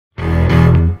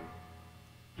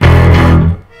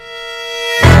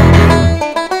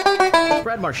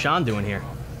Brad Marchand doing here?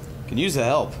 Can use the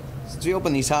help. Since we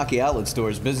opened these hockey outlet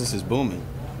stores, business is booming.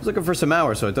 I was looking for some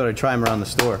hours, so I thought I'd try him around the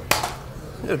store.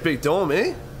 You got a big dome,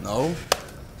 eh? No.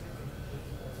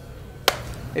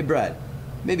 Hey, Brad.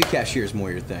 Maybe cashier's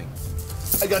more your thing.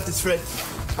 I got this, Fred.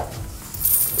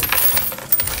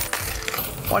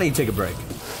 Why don't you take a break?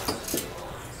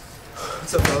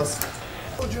 What's up, fellas?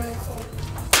 Oh, drink.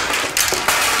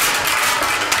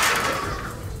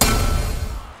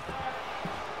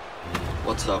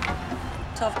 What's up?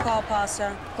 Tough call,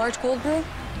 pasta. Large cold brew?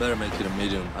 Better make it a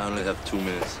medium. I only have 2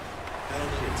 minutes.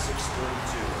 Penalty at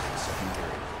 6:32 in the second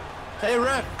period. Hey,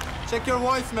 Rep, check your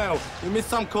voicemail. You missed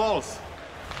some calls.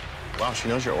 Wow, she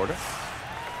knows your order?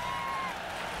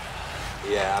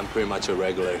 Yeah, I'm pretty much a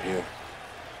regular here.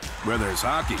 Where there's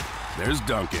hockey, there's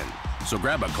Dunkin'. So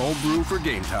grab a cold brew for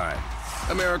game time.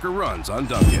 America runs on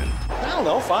Dunkin'. I don't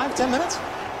know, 5, 10 minutes?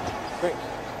 Great.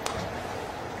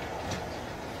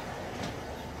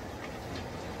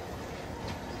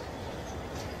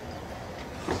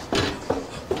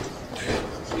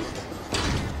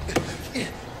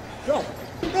 Go!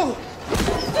 Go!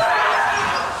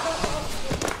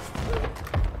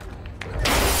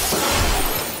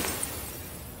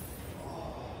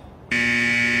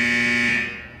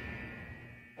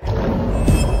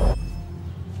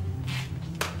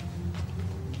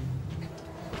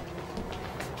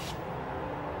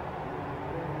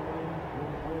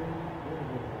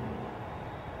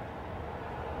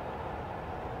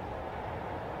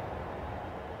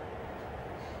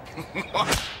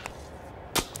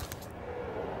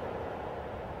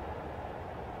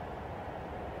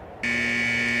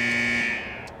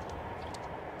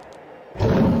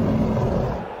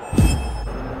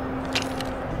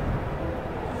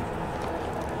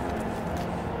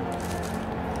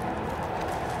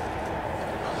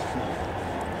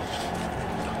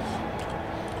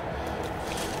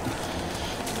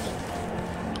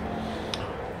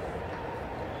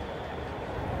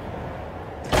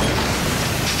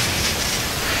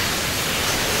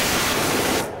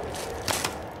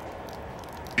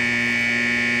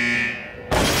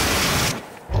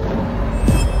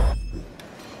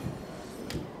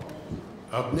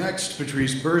 Up next,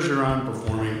 Patrice Bergeron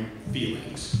performing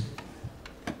Feelings.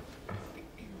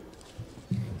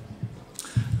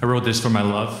 I wrote this for my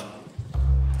love.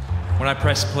 When I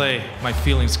press play, my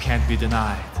feelings can't be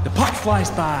denied. The puck flies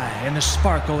by, and the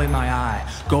sparkle in my eye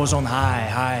goes on high,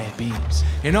 high beams.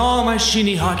 And all my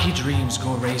sheeny hockey dreams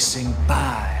go racing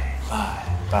by, by.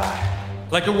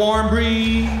 Like a warm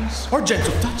breeze or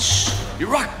gentle touch, you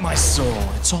rock my soul,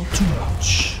 it's all too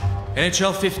much.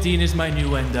 NHL 15 is my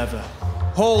new endeavor.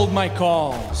 Hold my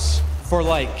calls for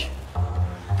like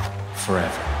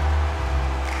forever.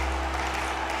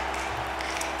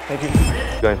 Thank you.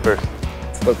 Going first.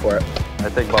 Let's look for it. I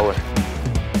take Bauer.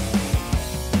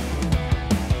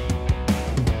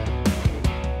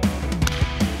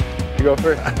 You go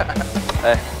first.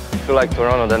 Hey, if you like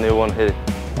Toronto, then you won't hit it.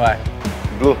 Why?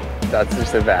 Blue. That's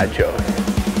just a bad joke.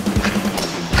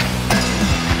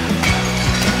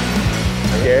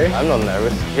 Scary? I'm not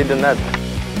nervous. Hit the net.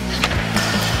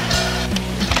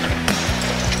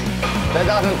 That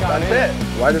doesn't count. That's it.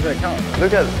 Why doesn't it count?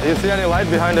 Look at it. You see any light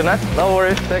behind the net? No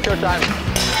worries. Take your time.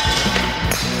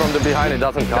 From the behind, it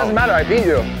doesn't count. Doesn't matter. I beat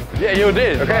you. Yeah, you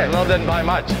did. Okay. But not then by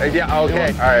much. Yeah,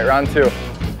 okay. All right, round 2. All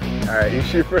right, you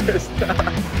shoot first. There's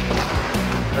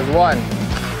 1,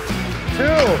 2.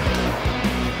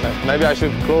 Maybe I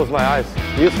should close my eyes.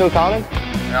 You still counting?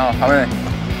 No, how many?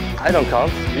 I don't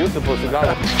count. You're supposed to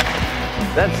count.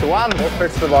 That's 1. Go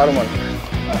first to the bottom one.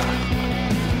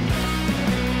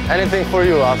 Anything for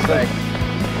you, Austin. Thanks.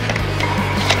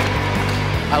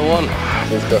 I won.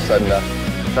 Let's go sudden death.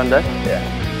 Done that? Yeah.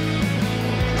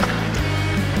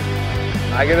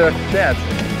 I get a chance.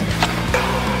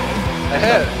 I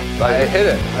hit it. I hit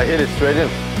it. I hit it straight in.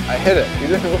 I hit it. You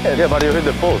didn't win. Yeah, but you hit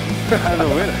the post. I'm the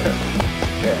winner.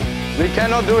 Yeah. We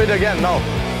cannot do it again, no.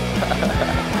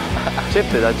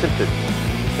 Chipped it, I chipped it.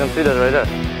 You can see that right there.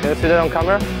 Can you see that on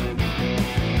camera?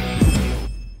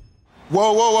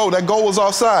 Whoa, whoa, whoa, that goal was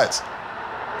offsides.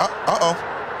 Uh-oh.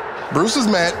 Bruce is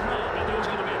mad.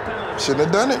 Shouldn't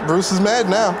have done it. Bruce is mad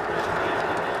now.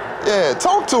 Yeah,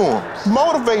 talk to him.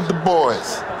 Motivate the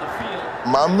boys.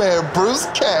 My man, Bruce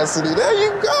Cassidy. There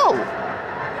you go.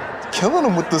 Killing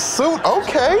him with the suit.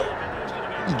 Okay.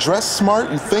 You dress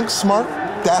smart. You think smart.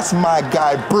 That's my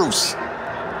guy, Bruce.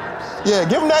 Yeah,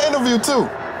 give him that interview, too.